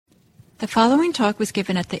The following talk was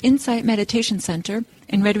given at the Insight Meditation Center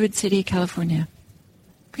in Redwood City, California.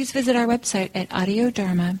 Please visit our website at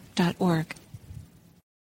audiodharma.org.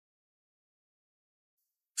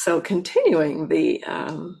 So continuing the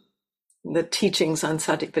teachings on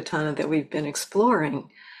Satipatthana that we've been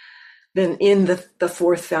exploring, been in the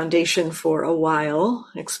fourth foundation for a while,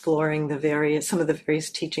 exploring some of the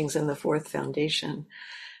various teachings in the fourth foundation.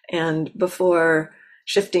 And before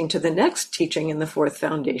shifting to the next teaching in the fourth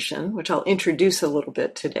foundation, which I'll introduce a little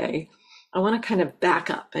bit today, I want to kind of back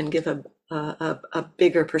up and give a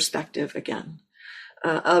bigger perspective again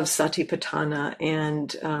of Satipatthana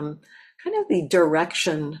and kind of the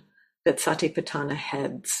direction that Satipatthana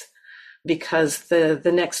heads. Because the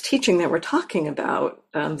next teaching that we're talking about,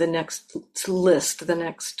 the next list, the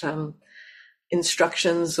next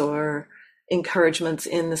instructions or encouragements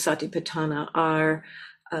in the Satipatthana are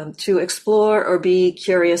to explore or be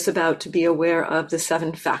curious about, to be aware of the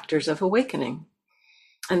 7 factors of awakening.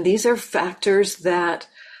 And these are factors that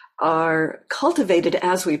are cultivated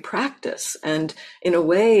as we practice. And in a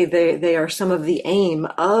way, they are some of the aim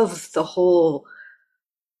of the whole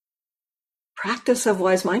practice of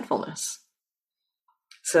wise mindfulness.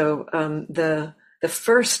 So the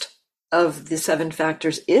first of the 7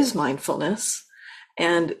 factors is mindfulness,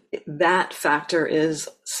 and that factor is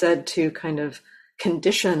said to kind of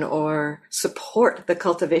condition or support the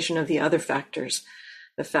cultivation of the other factors,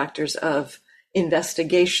 the factors of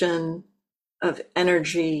investigation, of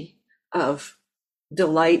energy, of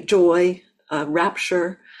delight, joy,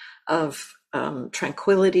 rapture, of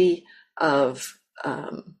tranquility, of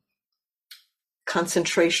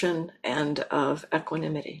concentration, and of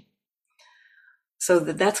equanimity. So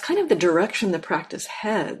that's kind of the direction the practice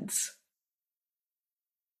heads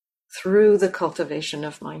through the cultivation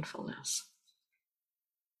of mindfulness.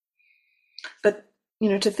 But,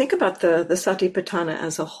 to think about the Satipatthana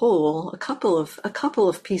as a whole, a couple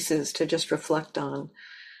of pieces to just reflect on.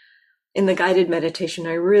 In the guided meditation,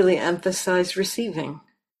 I really emphasize receiving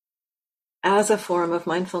as a form of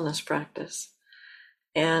mindfulness practice.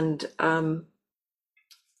 And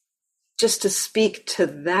just to speak to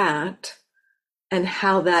that and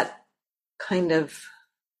how that kind of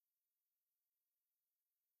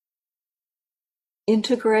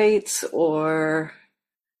integrates or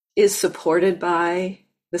is supported by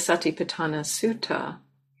the Satipatthana Sutta.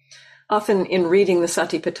 Often in reading the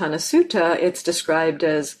Satipatthana Sutta, it's described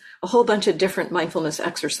as a whole bunch of different mindfulness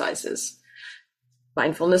exercises.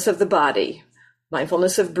 Mindfulness of the body,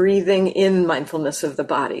 mindfulness of breathing in mindfulness of the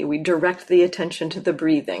body. We direct the attention to the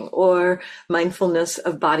breathing. Or mindfulness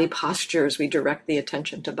of body postures. We direct the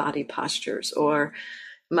attention to body postures. Or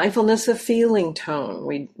mindfulness of feeling tone.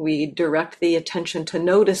 We direct the attention to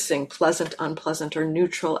noticing pleasant, unpleasant, or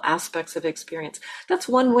neutral aspects of experience. That's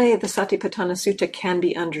one way the Satipatthana Sutta can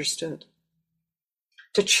be understood.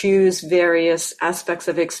 To choose various aspects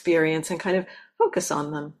of experience and kind of focus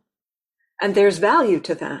on them. And there's value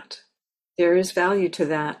to that. There is value to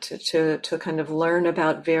that, to kind of learn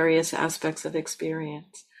about various aspects of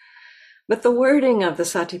experience. But the wording of the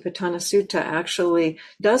Satipatthana Sutta actually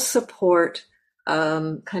does support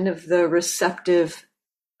kind of the receptive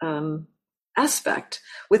aspect.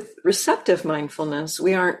 With receptive mindfulness,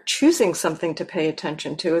 we aren't choosing something to pay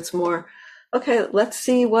attention to. It's more, okay, let's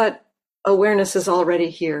see what awareness is already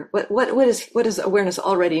here. What is awareness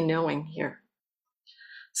already knowing here?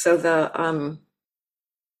 So the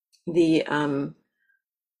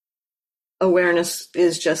awareness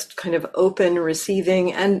is just kind of open,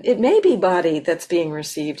 receiving, and it may be body that's being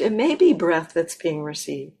received. It may be breath that's being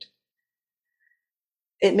received.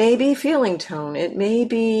 It may be feeling tone. It may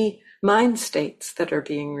be mind states that are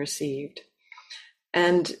being received.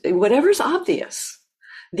 And whatever's obvious,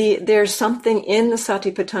 there's something in the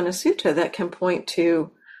Satipatthana Sutta that can point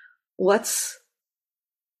to what's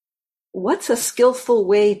a skillful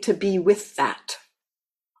way to be with that,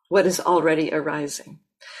 what is already arising.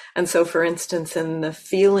 And so, for instance, in the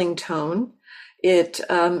feeling tone, it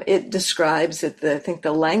describes it. I think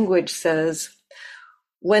the language says,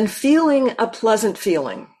 when feeling a pleasant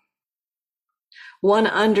feeling, one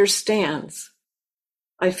understands,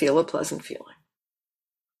 I feel a pleasant feeling.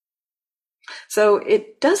 So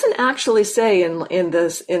it doesn't actually say in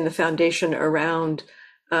the foundation around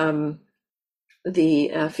the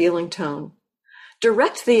feeling tone,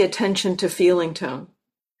 direct the attention to feeling tone.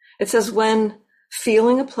 It says, when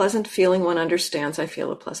feeling a pleasant feeling, one understands, I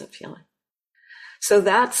feel a pleasant feeling. So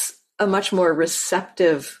that's a much more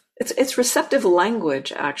receptive, it's receptive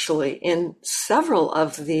language actually in several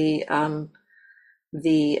of the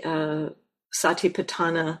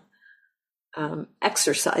Satipatthana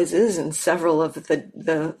exercises and several of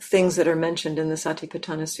the things that are mentioned in the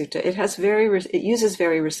Satipatthana Sutta. It uses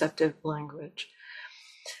very receptive language.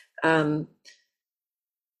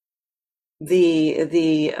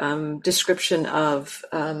 The description of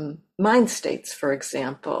mind states, for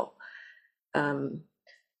example. I'm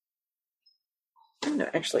going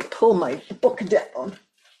to actually pull my book down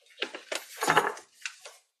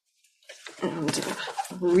and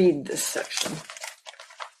read this section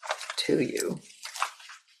to you.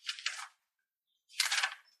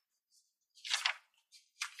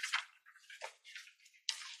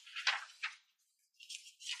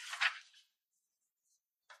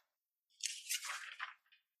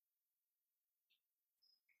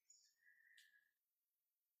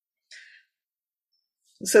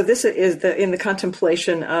 So this is in the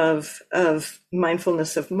contemplation of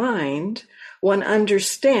mindfulness of mind, one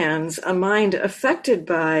understands a mind affected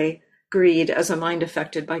by greed as a mind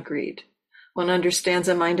affected by greed. One understands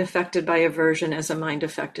a mind affected by aversion as a mind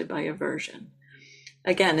affected by aversion.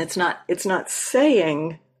 Again, it's not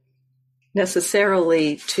saying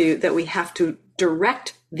necessarily that we have to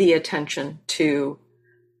direct the attention to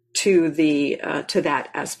that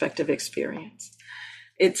aspect of experience.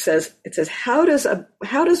 It says, how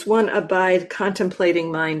does one abide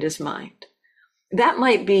contemplating mind as mind? That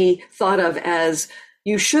might be thought of as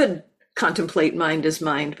you should contemplate mind as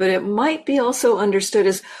mind, but it might be also understood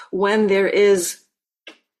as when there is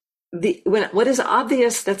when what is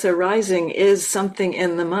obvious that's arising is something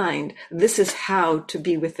in the mind. This is how to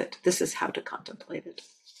be with it. This is how to contemplate it.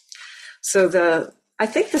 So I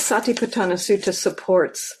think the Satipatthana Sutta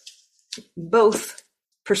supports both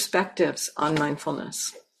perspectives on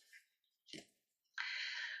mindfulness.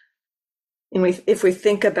 And if we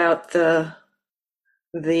think about the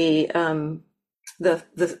Satipatthana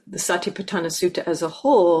Sutta as a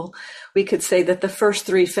whole, we could say that the first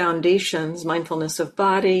three foundations, mindfulness of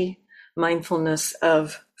body, mindfulness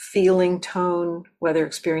of feeling tone, whether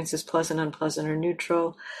experience is pleasant, unpleasant, or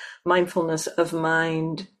neutral, mindfulness of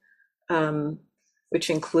mind,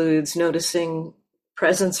 which includes noticing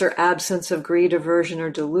presence or absence of greed, aversion, or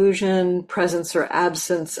delusion, presence or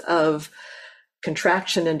absence of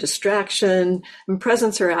contraction and distraction, and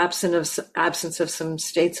presence or absence of some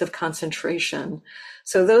states of concentration.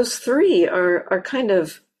 So those three are kind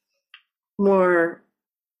of more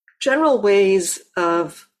general ways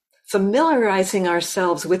of familiarizing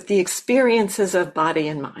ourselves with the experiences of body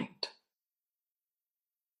and mind.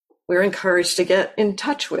 We're encouraged to get in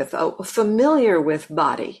touch with, familiar with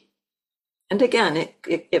body. And again,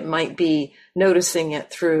 it might be noticing it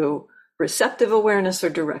through receptive awareness or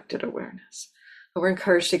directed awareness. But we're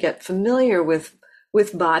encouraged to get familiar with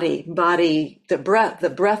body, the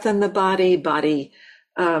breath in the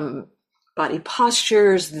body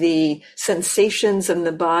postures, the sensations in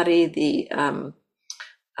the body, the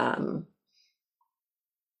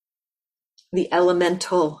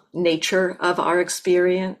elemental nature of our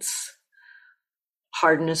experience.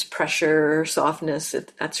 Hardness, pressure, softness,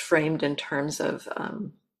 that's framed in terms of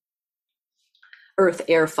earth,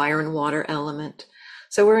 air, fire, and water element.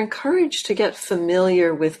 So we're encouraged to get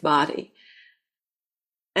familiar with body.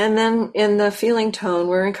 And then in the feeling tone,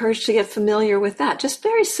 we're encouraged to get familiar with that, just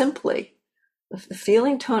very simply. The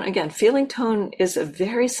feeling tone, again, feeling tone is a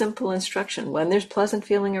very simple instruction. When there's pleasant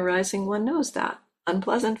feeling arising, one knows that.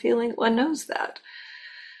 Unpleasant feeling, one knows that.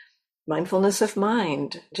 Mindfulness of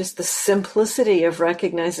mind, just the simplicity of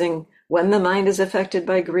recognizing when the mind is affected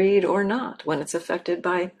by greed or not, when it's affected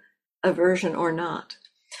by aversion or not.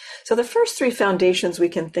 So the first three foundations we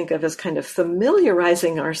can think of as kind of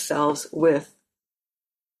familiarizing ourselves with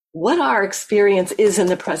what our experience is in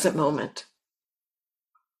the present moment.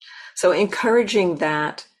 So encouraging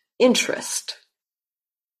that interest.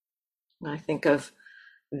 I think of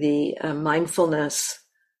the mindfulness.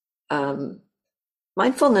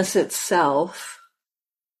 Mindfulness itself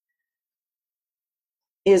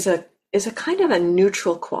is a kind of a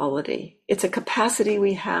neutral quality. It's a capacity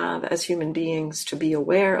we have as human beings to be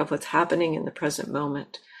aware of what's happening in the present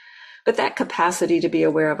moment. But that capacity to be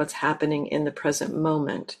aware of what's happening in the present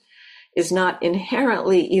moment is not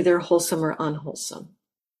inherently either wholesome or unwholesome.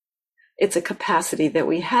 It's a capacity that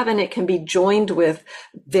we have, and it can be joined with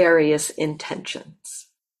various intentions.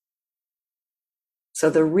 So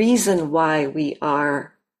the reason why we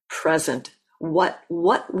are present, what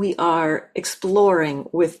we are exploring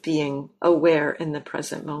with being aware in the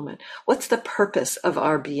present moment, what's the purpose of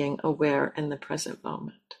our being aware in the present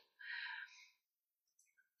moment?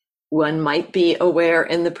 One might be aware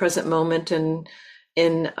in the present moment in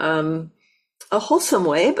a wholesome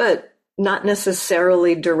way, but not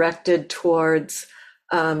necessarily directed towards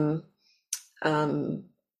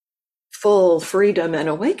full freedom and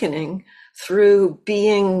awakening through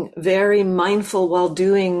being very mindful while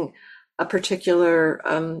doing a particular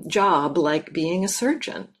job, like being a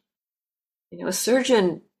surgeon. A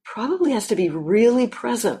surgeon probably has to be really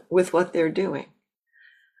present with what they're doing.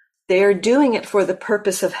 They're doing it for the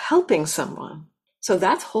purpose of helping someone. So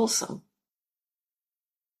that's wholesome.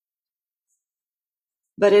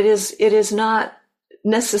 But it is not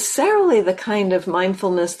necessarily the kind of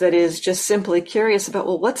mindfulness that is just simply curious about,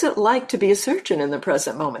 well, what's it like to be a surgeon in the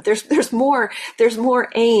present moment? There's more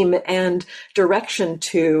aim and direction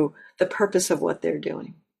to the purpose of what they're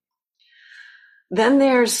doing. Then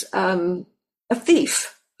there's a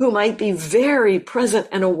thief who might be very present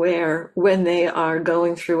and aware when they are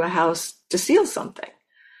going through a house to steal something.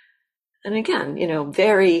 And again,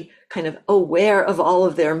 very kind of aware of all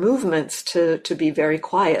of their movements to be very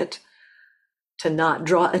quiet, to not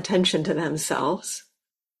draw attention to themselves.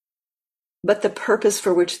 But the purpose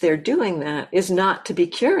for which they're doing that is not to be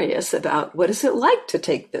curious about what is it like to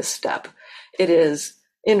take this step. It is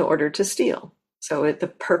in order to steal. So the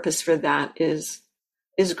purpose for that is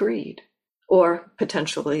greed, or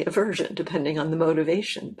potentially aversion, depending on the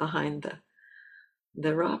motivation behind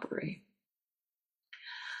the robbery.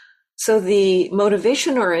 So the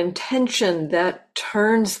motivation or intention that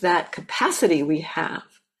turns that capacity we have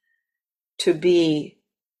to be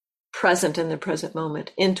present in the present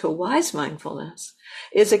moment into wise mindfulness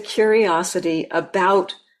is a curiosity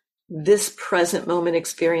about this present moment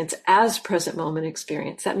experience as present moment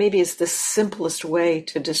experience. That maybe is the simplest way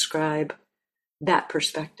to describe that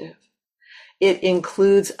perspective. It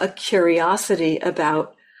includes a curiosity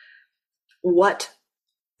about what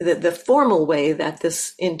the formal way that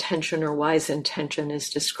this intention or wise intention is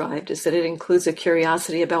described is that it includes a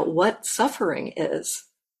curiosity about what suffering is,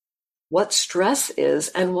 what stress is,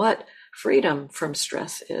 and what freedom from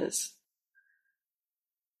stress is.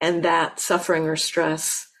 And that suffering or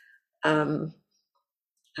stress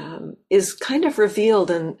is kind of revealed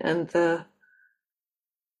and the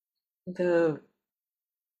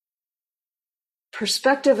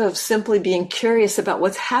perspective of simply being curious about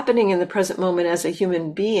what's happening in the present moment as a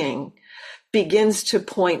human being begins to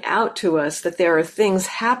point out to us that there are things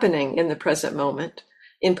happening in the present moment,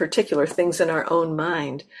 in particular things in our own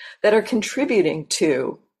mind, that are contributing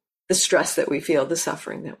to the stress that we feel, the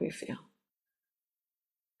suffering that we feel.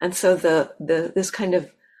 And so this kind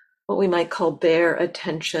of what we might call bare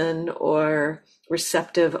attention or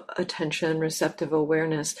receptive attention, receptive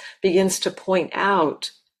awareness begins to point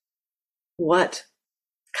out what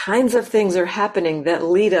kinds of things are happening that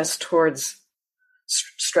lead us towards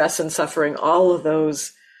stress and suffering, all of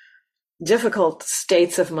those difficult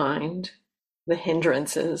states of mind, the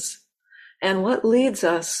hindrances, and what leads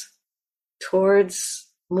us towards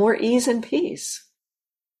more ease and peace,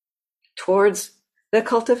 towards the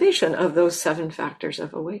cultivation of those 7 factors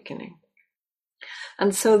of awakening.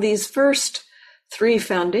 And so these first 3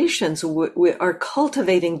 foundations we are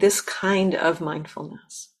cultivating this kind of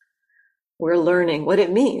mindfulness. We're learning what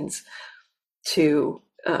it means to,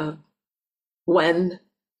 when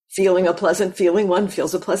feeling a pleasant feeling, one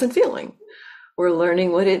feels a pleasant feeling. We're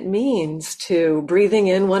learning what it means to breathing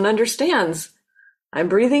in, one understands, I'm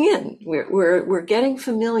breathing in. We're getting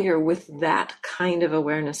familiar with that kind of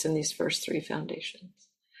awareness in these first 3 foundations.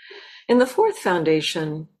 In the 4th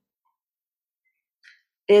foundation,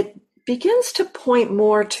 it begins to point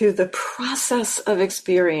more to the process of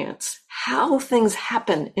experience, how things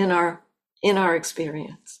happen in our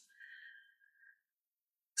experience.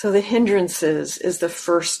 So the hindrances is the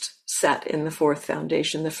first set in the 4th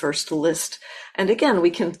foundation, the first list. And again, we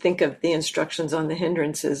can think of the instructions on the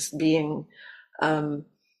hindrances being,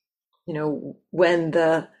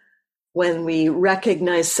 when we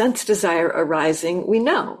recognize sense desire arising, we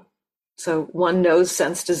know. So one knows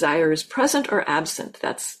sense desire is present or absent.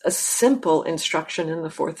 That's a simple instruction in the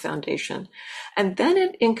 4th foundation. And then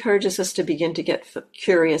it encourages us to begin to get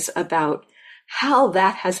curious about how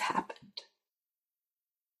that has happened.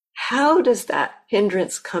 How does that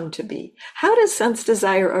hindrance come to be? How does sense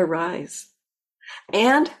desire arise?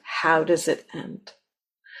 And how does it end?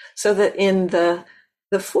 So that in the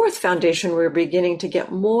 4th foundation, we're beginning to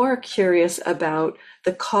get more curious about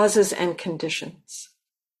the causes and conditions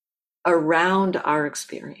around our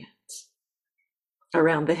experience,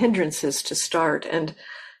 around the hindrances to start. And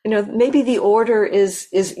maybe the order is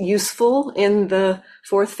useful in the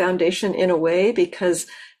 4th foundation in a way, because,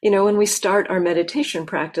 when we start our meditation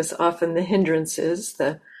practice, often the hindrances,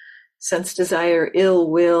 the sense desire, ill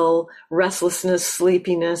will, restlessness,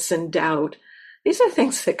 sleepiness, and doubt, these are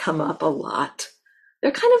things that come up a lot. They're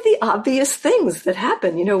kind of the obvious things that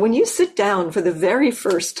happen. When you sit down for the very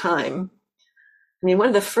first time I mean, one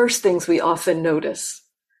of the first things we often notice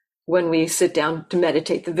when we sit down to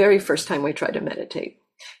meditate, the very first time we try to meditate,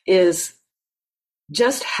 is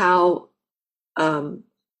just how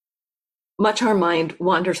much our mind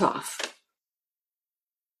wanders off.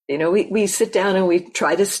 You know, we sit down and we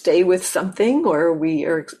try to stay with something, or we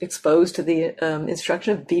are exposed to the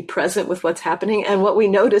instruction of be present with what's happening. And what we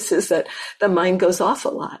notice is that the mind goes off a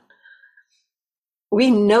lot.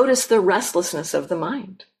 We notice the restlessness of the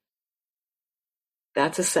mind.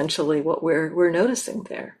 That's essentially what we're noticing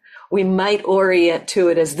there. We might orient to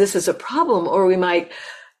it as this is a problem, or we might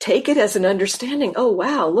take it as an understanding. Oh,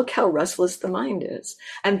 wow, look how restless the mind is.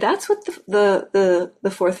 And that's what the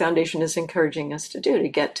fourth foundation is encouraging us to do, to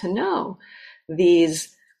get to know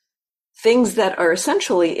these things that are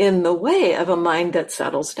essentially in the way of a mind that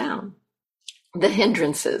settles down. The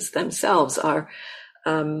hindrances themselves are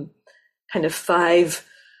kind of 5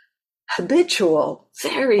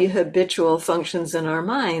 very habitual functions in our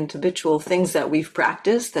mind, habitual things that we've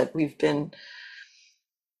practiced, that we've been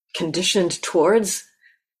conditioned towards,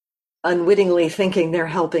 unwittingly thinking they're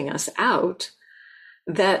helping us out,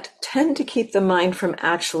 that tend to keep the mind from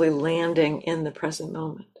actually landing in the present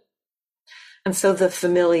moment. And so the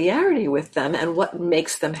familiarity with them and what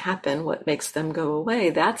makes them happen, what makes them go away,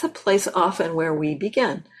 that's a place often where we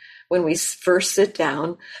begin. When we first sit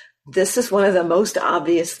down, this is one of the most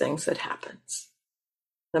obvious things that happens.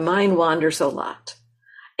 The mind wanders a lot.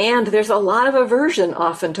 And there's a lot of aversion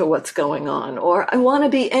often to what's going on, or I want to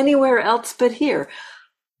be anywhere else but here.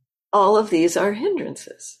 All of these are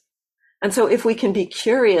hindrances. And so if we can be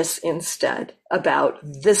curious instead about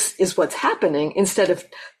this is what's happening, instead of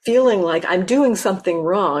feeling like I'm doing something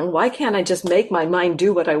wrong, why can't I just make my mind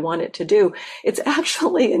do what I want it to do? It's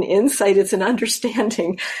actually an insight, it's an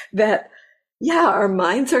understanding that, yeah, our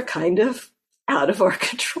minds are kind of out of our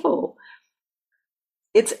control.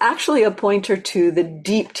 It's actually a pointer to the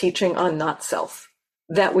deep teaching on not self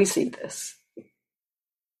that we see this.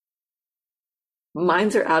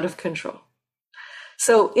 Minds are out of control.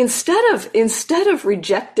 So instead of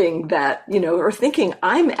rejecting that, or thinking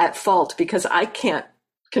I'm at fault because I can't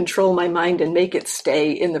control my mind and make it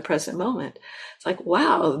stay in the present moment, it's like,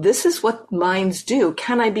 wow, this is what minds do.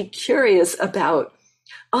 Can I be curious about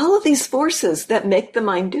all of these forces that make the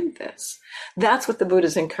mind do this? That's what the Buddha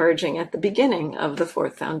is encouraging at the beginning of the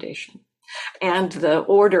fourth foundation. And the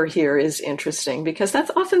order here is interesting because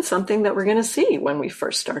that's often something that we're going to see when we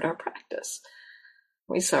first start our practice.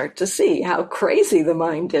 We start to see how crazy the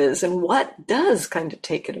mind is and what does kind of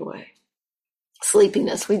take it away.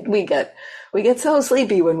 Sleepiness. We get so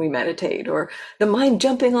sleepy when we meditate, or the mind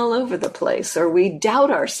jumping all over the place, or we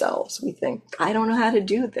doubt ourselves. We think, I don't know how to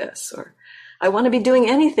do this, or I want to be doing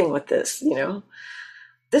anything with this,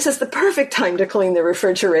 This is the perfect time to clean the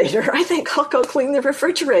refrigerator. I think I'll go clean the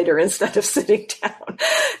refrigerator instead of sitting down.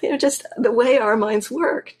 Just the way our minds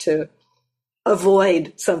work to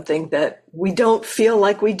avoid something that we don't feel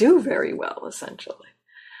like we do very well, essentially.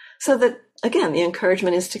 So that, again, the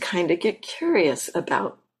encouragement is to kind of get curious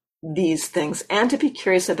about these things and to be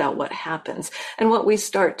curious about what happens. And what we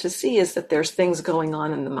start to see is that there's things going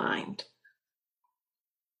on in the mind.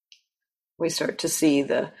 We start to see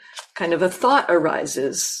the kind of a thought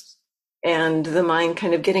arises and the mind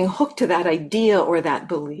kind of getting hooked to that idea or that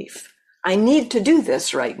belief. I need to do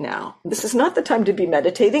this right now. This is not the time to be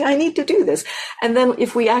meditating. I need to do this. And then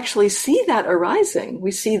if we actually see that arising,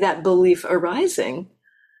 we see that belief arising,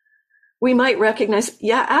 we might recognize,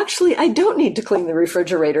 yeah, actually, I don't need to clean the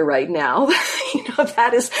refrigerator right now.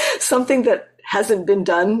 That is something that hasn't been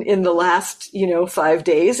done in the last, 5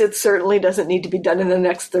 days. It certainly doesn't need to be done in the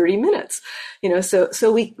next 30 minutes.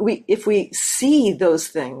 So we if we see those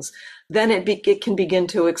things, then it can begin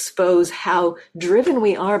to expose how driven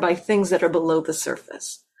we are by things that are below the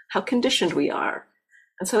surface, how conditioned we are.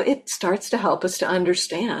 And so it starts to help us to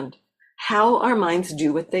understand how our minds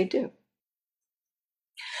do what they do.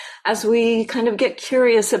 As we kind of get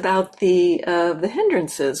curious about the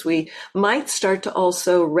hindrances, we might start to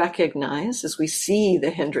also recognize, as we see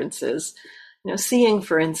the hindrances, seeing,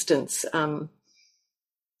 for instance,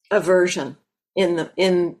 aversion.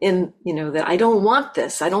 That I don't want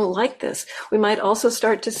this, I don't like this. We might also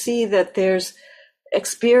start to see that there's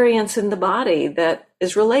experience in the body that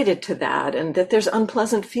is related to that, and that there's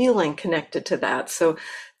unpleasant feeling connected to that. So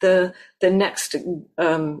the next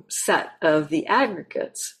set of the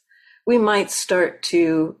aggregates, we might start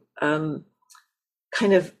to kind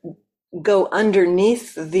of go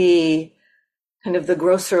underneath the kind of the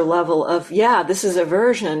grosser level of, this is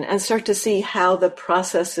aversion, and start to see how the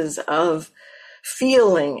processes of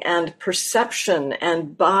feeling and perception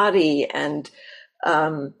and body and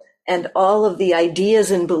and all of the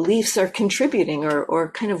ideas and beliefs are contributing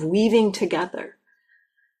or kind of weaving together.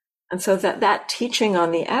 And so that teaching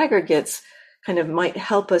on the aggregates kind of might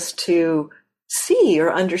help us to see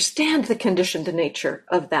or understand the conditioned nature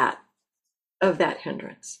of that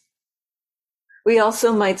hindrance. We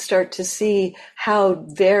also might start to see how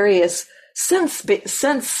various sense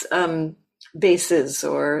bases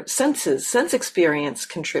or sense experience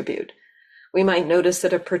contribute. We might notice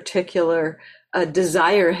that a particular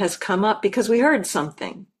desire has come up because we heard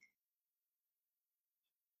something.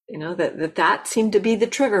 That seemed to be the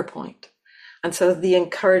trigger point. And so the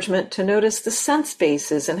encouragement to notice the sense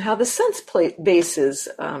bases and how the sense bases,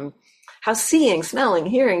 how seeing, smelling,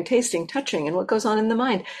 hearing, tasting, touching, and what goes on in the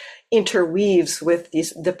mind interweaves with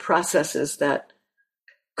the processes that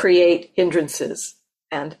create hindrances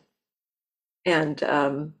and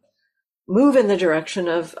move in the direction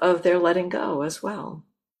of their letting go as well.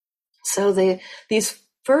 So these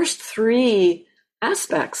first three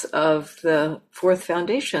aspects of the fourth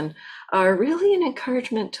foundation are really an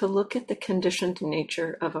encouragement to look at the conditioned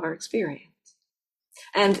nature of our experience.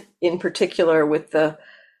 And in particular with the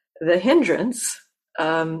hindrance,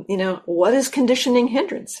 what is conditioning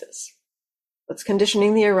hindrances? What's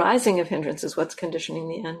conditioning the arising of hindrances? What's conditioning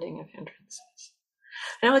the ending of hindrances?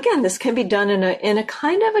 Now, again, this can be done in a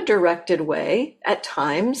kind of a directed way. At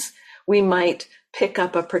times, we might pick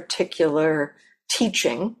up a particular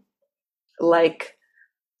teaching, like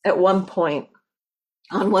at one point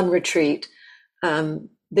on one retreat, the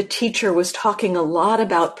teacher was talking a lot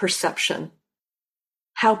about perception,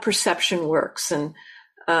 how perception works, and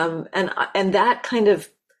that kind of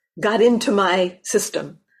got into my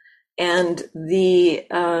system, and the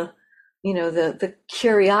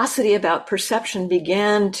curiosity about perception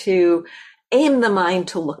began to aim the mind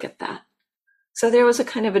to look at that. So there was a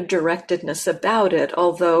kind of a directedness about it,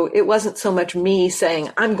 although it wasn't so much me saying,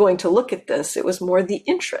 I'm going to look at this. It was more the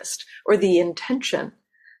interest or the intention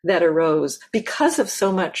that arose because of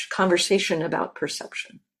so much conversation about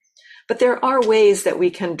perception. But there are ways that we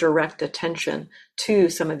can direct attention to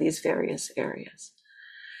some of these various areas.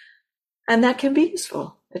 And that can be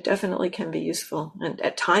useful. It definitely can be useful. And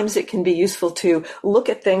at times it can be useful to look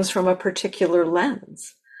at things from a particular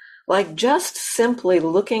lens, like just simply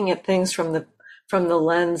looking at things from the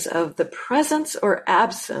lens of the presence or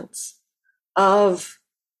absence of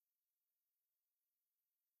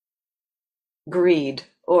greed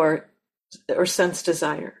or sense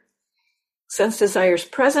desire. Sense desire is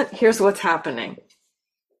present. Here's what's happening.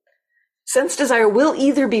 Sense desire will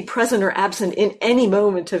either be present or absent in any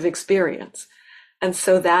moment of experience. And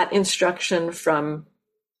so that instruction from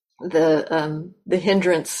the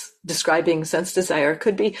hindrance describing sense desire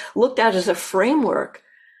could be looked at as a framework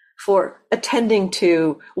for attending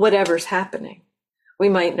to whatever's happening. We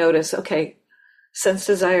might notice, okay, sense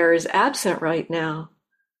desire is absent right now.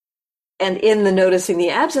 And in the noticing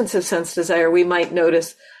the absence of sense desire, we might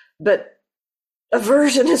notice, but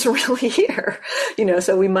aversion is really here,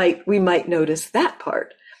 so we might notice that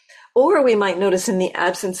part. Or we might notice in the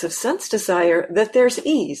absence of sense desire that there's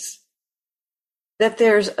ease, that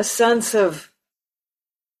there's a sense of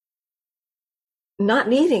not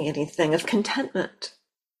needing anything, of contentment.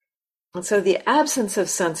 And so the absence of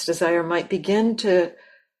sense desire might begin to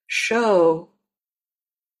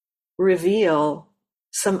reveal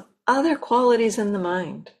some other qualities in the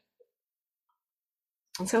mind.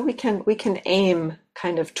 And so we can aim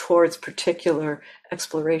kind of towards particular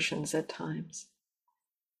explorations at times.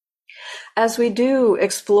 As we do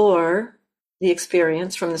explore the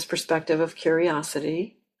experience from this perspective of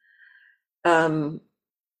curiosity,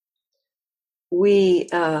 we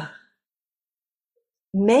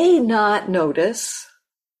may not notice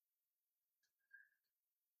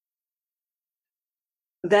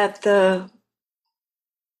that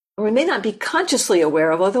we may not be consciously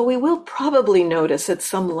aware of, although we will probably notice at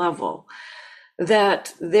some level,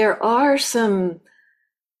 that there are some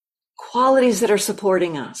qualities that are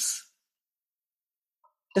supporting us.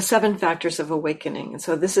 The 7 factors of awakening. And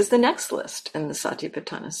so this is the next list in the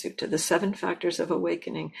Satipatthana Sutta, the 7 factors of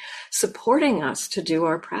awakening, supporting us to do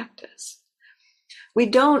our practice. We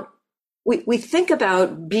think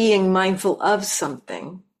about being mindful of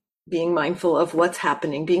something, being mindful of what's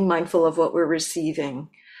happening, being mindful of what we're receiving.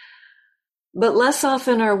 But less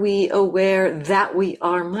often are we aware that we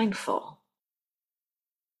are mindful.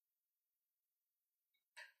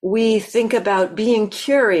 We think about being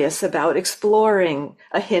curious about exploring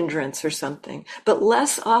a hindrance or something, but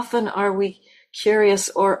less often are we curious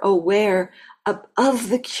or aware of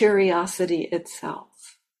the curiosity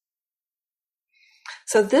itself.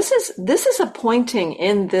 So this is a pointing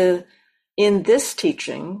in this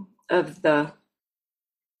teaching of the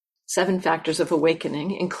 7 factors of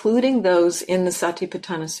awakening, including those in the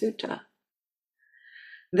Satipatthana Sutta,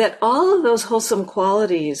 that all of those wholesome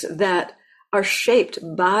qualities that are shaped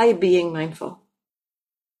by being mindful,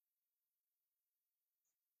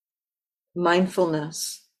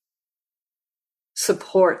 mindfulness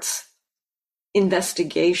supports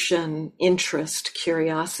investigation, interest,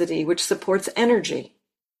 curiosity, which supports energy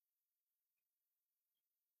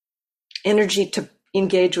to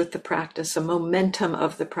engage with the practice, a momentum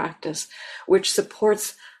of the practice, which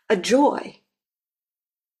supports a joy,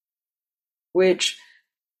 which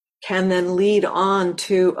can then lead on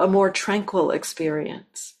to a more tranquil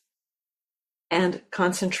experience, and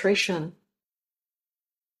concentration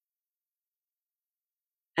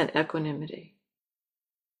and equanimity.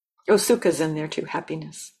 Oh, sukha's in there too,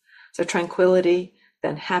 happiness. So tranquility,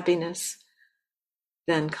 then happiness,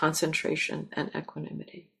 then concentration and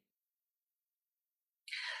equanimity.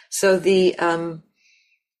 So these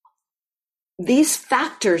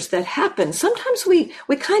factors that happen, sometimes we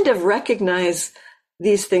kind of recognize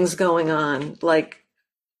these things going on, like,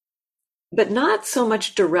 but not so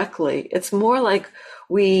much directly. It's more like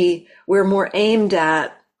we're more aimed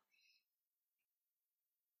at,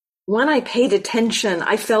 when I paid attention,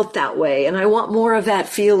 I felt that way, and I want more of that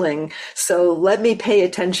feeling. So let me pay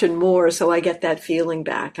attention more so I get that feeling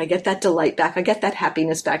back. I get that delight back. I get that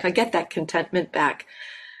happiness back. I get that contentment back.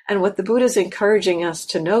 And what the Buddha is encouraging us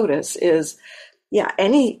to notice is,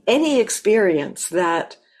 any experience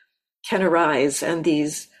that can arise, and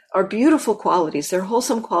these are beautiful qualities. They're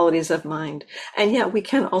wholesome qualities of mind. And yet we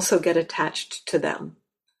can also get attached to them.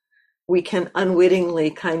 We can unwittingly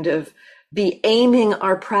kind of be aiming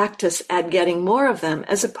our practice at getting more of them,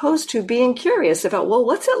 as opposed to being curious about, well,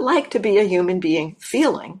 what's it like to be a human being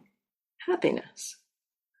feeling happiness?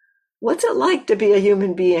 What's it like to be a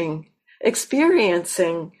human being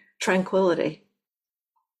experiencing tranquility?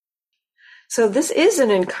 So this is an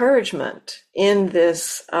encouragement in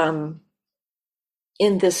this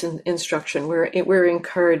instruction. We're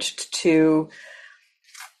encouraged to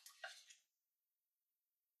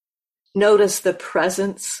notice the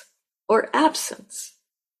presence or absence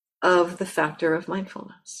of the factor of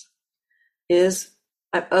mindfulness, of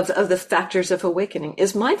the factors of awakening.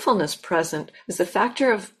 Is mindfulness present? Is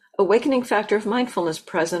the awakening factor of mindfulness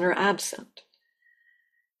present or absent?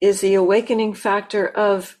 Is the awakening factor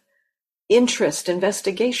of interest,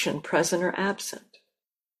 investigation, present or absent?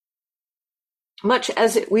 Much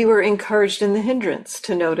as we were encouraged in the hindrance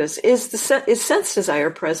to notice, is sense desire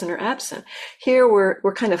present or absent? Here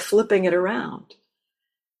we're kind of flipping it around.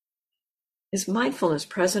 Is mindfulness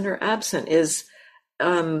present or absent? Is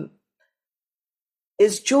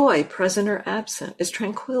joy present or absent? Is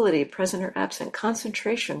tranquility present or absent?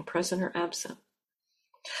 Concentration present or absent?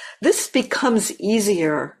 This becomes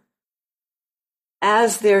easier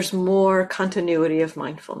as there's more continuity of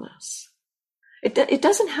mindfulness. It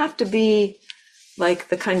doesn't have to be like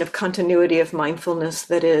the kind of continuity of mindfulness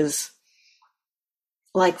that is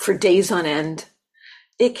like for days on end.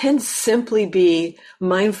 It can simply be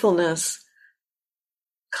mindfulness,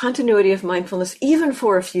 continuity of mindfulness, even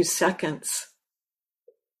for a few seconds.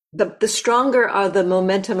 The stronger the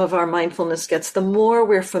momentum of our mindfulness gets, the more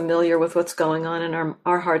we're familiar with what's going on in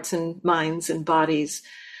our hearts and minds and bodies.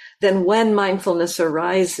 Then when mindfulness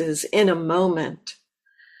arises in a moment,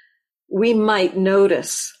 we might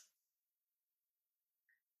notice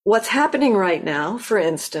what's happening right now, for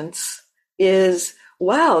instance, is,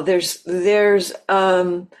 wow, there's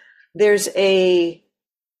a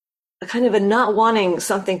kind of a not wanting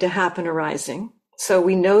something to happen arising. So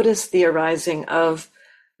we notice the arising of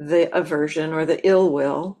the aversion or the ill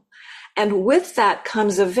will. And with that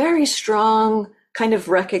comes a very strong kind of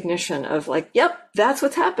recognition of like, yep, that's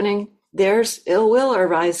what's happening. There's ill will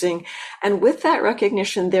arising. And with that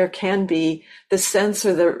recognition, there can be the sense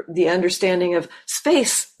or the understanding of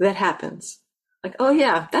space that happens. Like, oh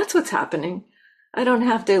yeah, that's what's happening. I don't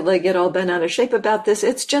have to like get all bent out of shape about this.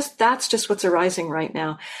 That's just what's arising right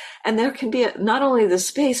now. And there can be not only the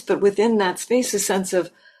space, but within that space, a sense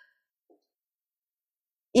of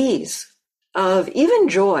ease, of even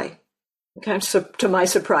joy. Kind of, to my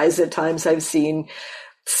surprise, at times I've seeing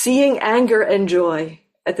anger and joy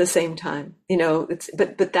at the same time.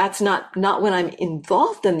 But that's not when I'm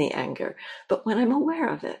involved in the anger, but when I'm aware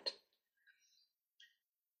of it.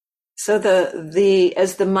 So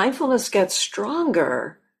as the mindfulness gets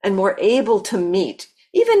stronger and more able to meet,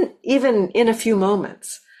 even in a few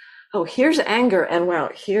moments, oh, here's anger, and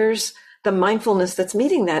wow, here's the mindfulness that's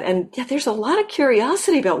meeting that. And yeah, there's a lot of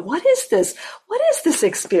curiosity about what is this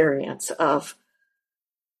experience of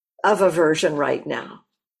aversion right now?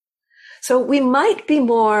 So we might be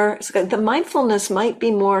more, the mindfulness might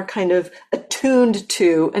be more kind of attuned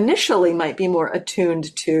to, initially might be more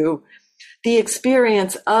attuned to the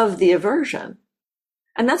experience of the aversion.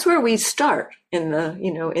 And that's where we start in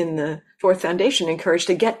the fourth foundation, encouraged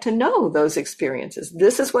to get to know those experiences.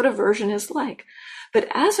 This is what aversion is like. But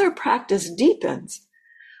as our practice deepens,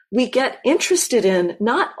 we get interested in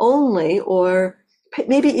not only, or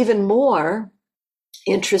maybe even more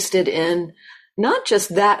interested in, not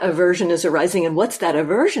just that aversion is arising and what's that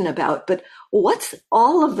aversion about, but what's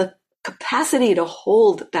all of the capacity to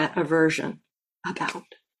hold that aversion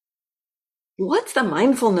about? What's the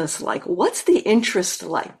mindfulness like? What's the interest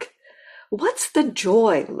like? What's the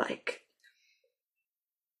joy like?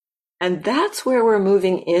 And that's where we're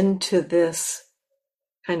moving into this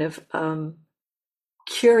kind of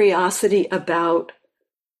curiosity about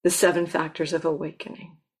the 7 factors of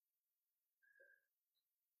awakening.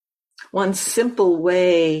 One simple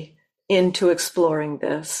way into exploring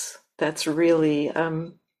this that's really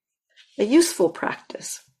a useful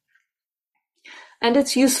practice. And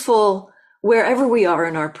it's useful wherever we are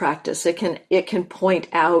in our practice. It can point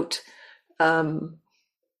out kind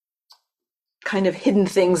of hidden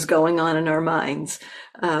things going on in our minds,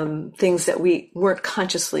 things that we weren't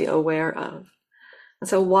consciously aware of. And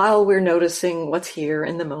so while we're noticing what's here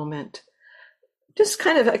in the moment, just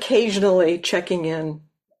kind of occasionally checking in.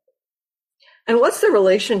 And what's the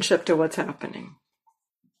relationship to what's happening?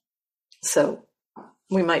 So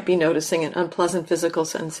we might be noticing an unpleasant physical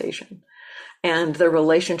sensation, and the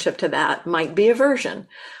relationship to that might be aversion.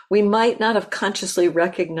 We might not have consciously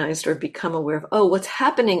recognized or become aware of, oh, what's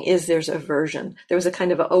happening is there's aversion. There was a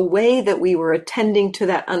kind of a way that we were attending to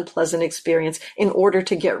that unpleasant experience in order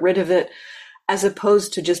to get rid of it, as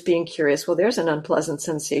opposed to just being curious, well, there's an unpleasant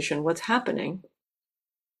sensation, what's happening?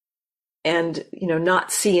 And,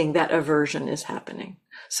 not seeing that aversion is happening.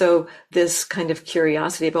 So this kind of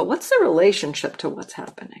curiosity about what's the relationship to what's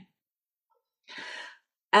happening.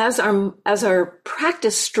 As our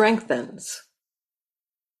practice strengthens,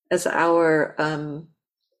 as our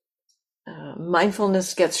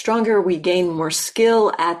mindfulness gets stronger, we gain more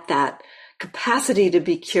skill at that capacity to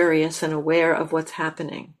be curious and aware of what's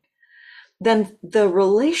happening. Then the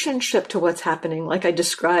relationship to what's happening, like I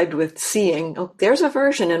described with seeing, oh, there's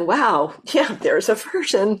aversion, and wow, yeah, there's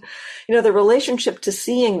aversion. The relationship to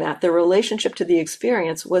seeing that, the relationship to the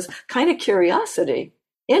experience was kind of curiosity,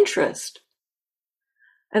 interest.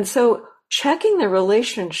 And so checking the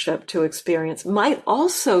relationship to experience might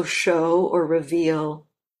also show or reveal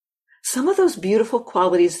some of those beautiful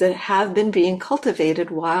qualities that have been being cultivated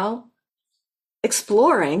while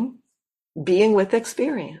exploring being with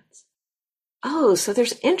experience. Oh, so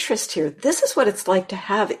there's interest here. This is what it's like to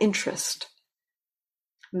have interest.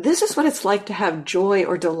 This is what it's like to have joy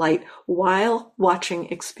or delight while watching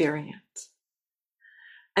experience.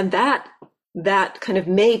 And that kind of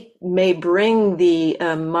may bring the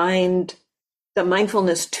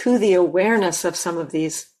mindfulness to the awareness of some of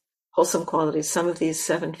these wholesome qualities, some of these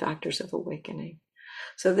 7 factors of awakening.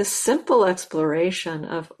 So this simple exploration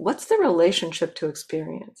of what's the relationship to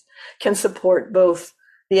experience can support both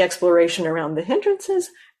the exploration around the hindrances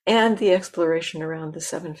and the exploration around the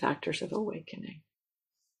 7 factors of awakening.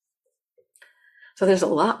 So there's a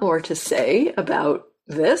lot more to say about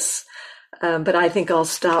this, but I think I'll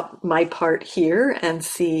stop my part here and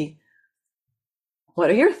see what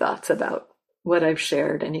are your thoughts about what I've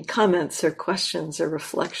shared, any comments or questions or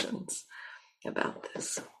reflections about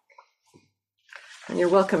this. And you're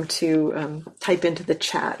welcome to type into the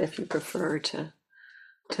chat if you prefer to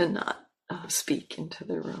not speak into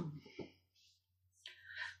the room.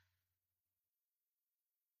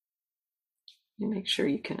 You make sure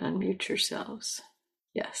you can unmute yourselves.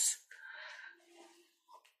 Yes.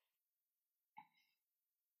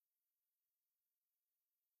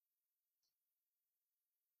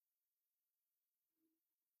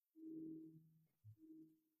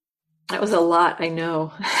 That was a lot, I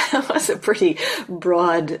know. That was a pretty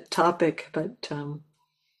broad topic, but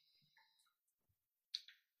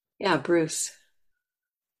yeah, Bruce.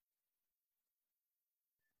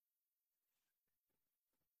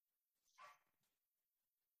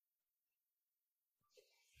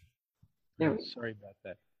 Sorry about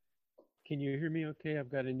that. Can you hear me okay?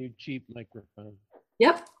 I've got a new cheap microphone.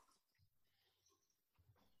 Yep.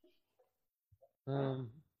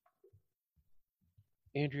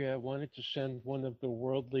 Andrea, I wanted to send one of the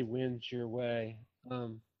worldly winds your way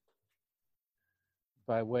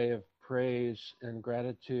by way of praise and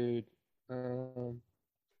gratitude.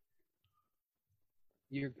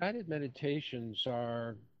 Your guided meditations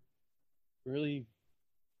are really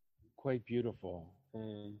quite beautiful.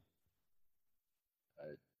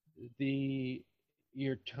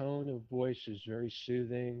 your tone of voice is very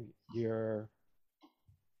soothing. Your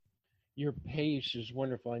pace is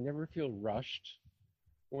wonderful. I never feel rushed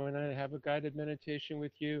when I have a guided meditation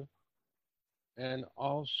with you. And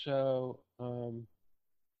also,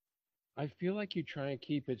 I feel like you try and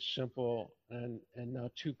keep it simple and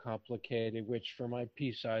not too complicated, which for my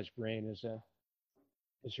pea-sized brain is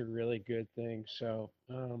a really good thing. So,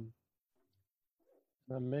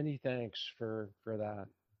 many thanks for that.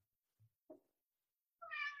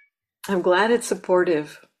 I'm glad it's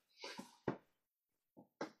supportive.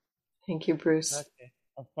 Thank you, Bruce. Okay.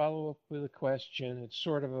 I'll follow up with a question. It's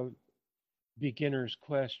sort of a beginner's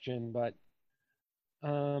question, but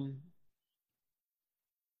I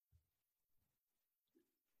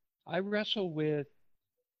wrestle with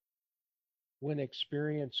when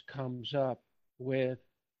experience comes up with,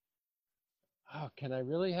 oh, can I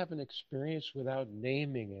really have an experience without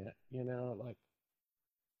naming it? Like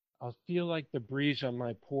I'll feel like the breeze on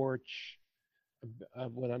my porch.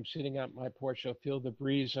 When I'm sitting out my porch, I'll feel the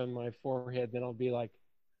breeze on my forehead. Then I'll be like,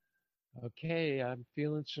 okay, I'm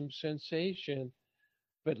feeling some sensation.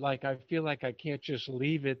 But like, I feel like I can't just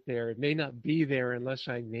leave it there. It may not be there unless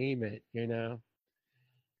I name it,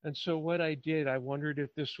 And so what I did, I wondered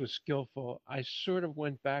if this was skillful. I sort of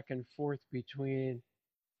went back and forth between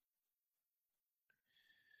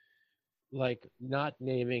like not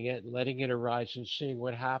naming it, letting it arise and seeing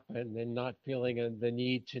what happened and not feeling the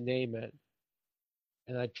need to name it.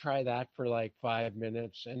 And I'd try that for like 5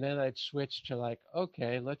 minutes. And then I'd switch to like,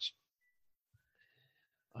 okay,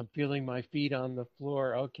 I'm feeling my feet on the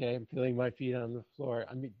floor. Okay, I'm feeling my feet on the floor.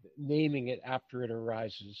 I mean, naming it after it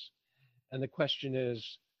arises. And the question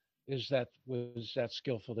is was that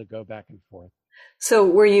skillful to go back and forth? So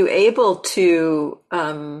were you able to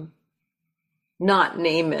not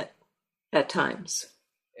name it at times?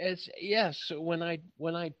 Yes. When I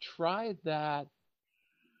tried that,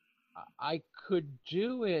 I could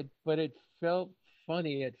do it, but it felt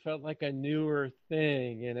funny. It felt like a newer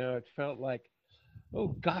thing, It felt like, oh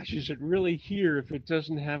gosh, is it really here if it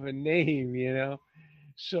doesn't have a name?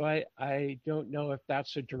 So I don't know if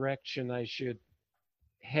that's a direction I should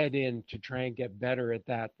head in to try and get better at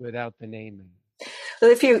that without the naming.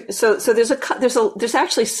 Well, there's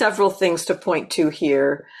actually several things to point to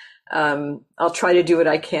here. I'll try to do what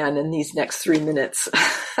I can in these next 3 minutes.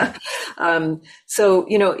 So,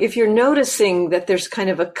 if you're noticing that there's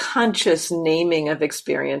kind of a conscious naming of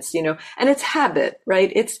experience, and it's habit,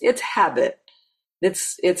 right? It's habit.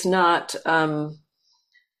 It's not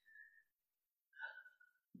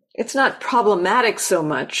problematic so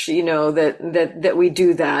much, that we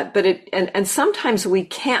do that, but and sometimes we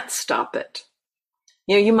can't stop it.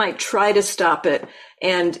 You might try to stop it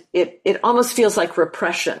and it almost feels like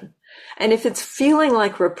repression. And if it's feeling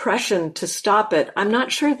like repression to stop it, I'm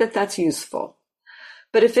not sure that that's useful.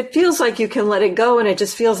 But if it feels like you can let it go and it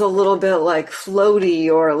just feels a little bit like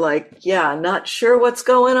floaty or like, not sure what's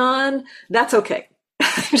going on, that's okay.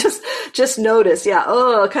 just notice,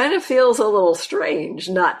 it kind of feels a little strange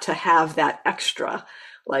not to have that extra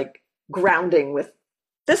like grounding with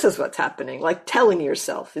this is what's happening, like telling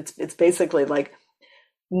yourself. It's basically like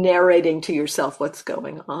narrating to yourself what's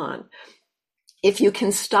going on. If you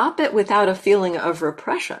can stop it without a feeling of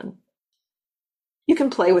repression, you can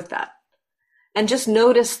play with that and just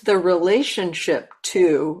notice the relationship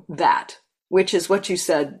to that, which is what you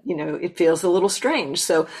said, it feels a little strange.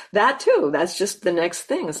 So that too, that's just the next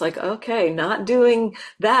thing. It's like, okay, not doing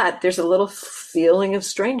that. There's a little feeling of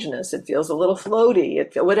strangeness. It feels a little floaty.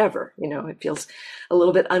 Whatever, it feels a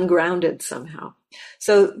little bit ungrounded somehow.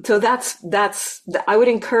 So that's, I would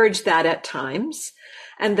encourage that at times.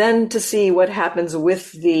 And then to see what happens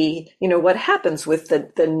with the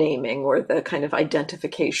naming or the kind of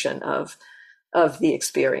identification of the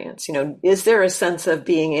experience. Is there a sense of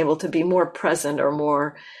being able to be more present or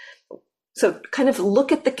more, so kind of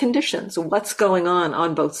look at the conditions, what's going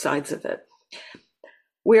on both sides of it.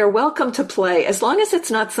 We are welcome to play, as long as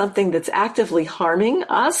it's not something that's actively harming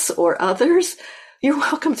us or others. You're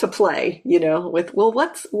welcome to play, with, well,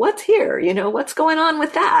 what's here? What's going on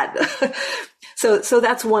with that? So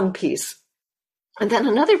that's one piece. And then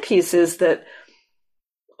another piece is that,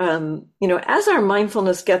 as our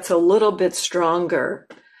mindfulness gets a little bit stronger,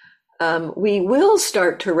 we will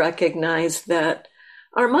start to recognize that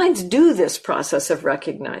our minds do this process of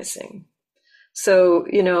recognizing. So,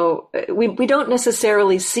 we don't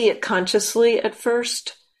necessarily see it consciously at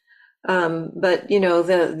first. But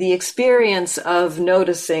the experience of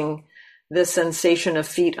noticing the sensation of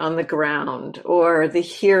feet on the ground or the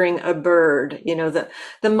hearing a bird,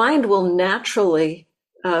 the mind will naturally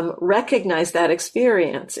recognize that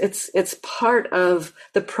experience. It's part of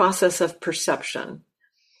the process of perception.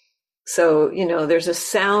 So, there's a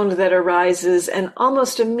sound that arises and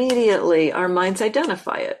almost immediately our minds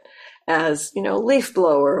identify it as, leaf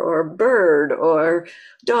blower or bird or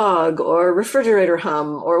dog or refrigerator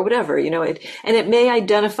hum or whatever, and it may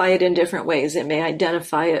identify it in different ways. It may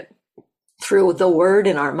identify it through the word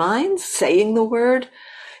in our minds, saying the word.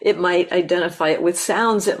 It might identify it with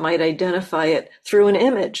sounds. It might identify it through an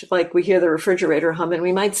image, like we hear the refrigerator hum and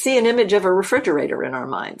we might see an image of a refrigerator in our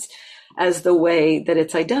minds as the way that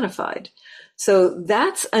it's identified. So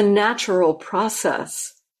that's a natural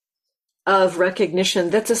process of recognition.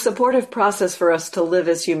 That's a supportive process for us to live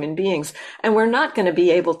as human beings. And we're not going to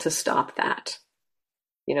be able to stop that.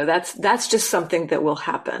 That's just something that will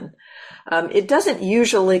happen. It doesn't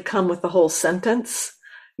usually come with the whole sentence.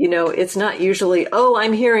 It's not usually, oh,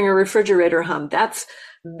 I'm hearing a refrigerator hum. That's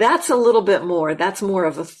a little bit more. That's more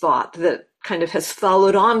of a thought that kind of has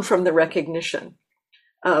followed on from the recognition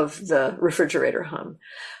of the refrigerator hum.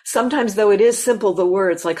 Sometimes, though, it is simple, the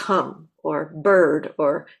words like hum or bird,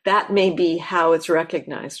 or that may be how it's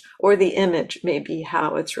recognized, or the image may be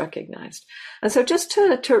how it's recognized. And so just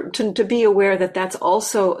to be aware that that's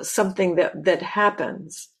also something that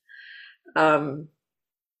happens in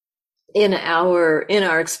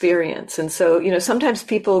our experience. And so, sometimes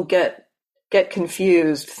people get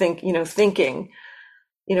confused, thinking,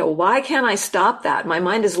 why can't I stop that? My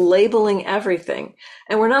mind is labeling everything.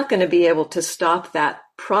 And we're not going to be able to stop that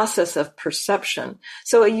process of perception.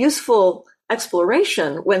 So a useful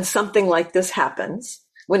exploration when something like this happens,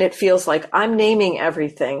 when it feels like I'm naming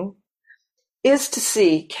everything, is to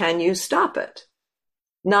see, can you stop it?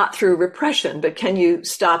 Not through repression, but can you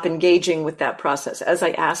stop engaging with that process? As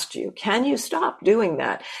I asked you, can you stop doing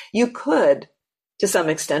that? You could, to some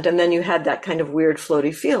extent, and then you had that kind of weird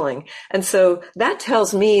floaty feeling. And so that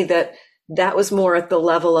tells me that was more at the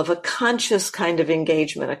level of a conscious kind of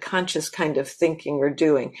engagement, a conscious kind of thinking or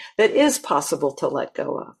doing that is possible to let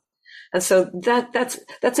go of. And so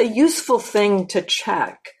that's a useful thing to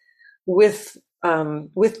check with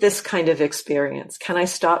this kind of experience. Can I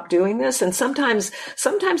stop doing this? And sometimes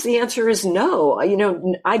the answer is no.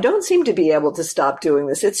 I don't seem to be able to stop doing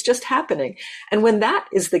this. It's just happening. And when that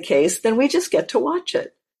is the case, then we just get to watch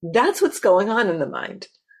it. That's what's going on in the mind.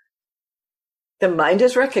 The mind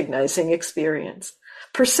is recognizing experience.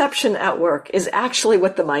 Perception at work is actually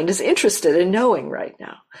what the mind is interested in knowing right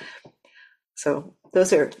now. So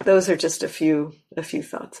those are just a few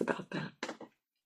thoughts about that.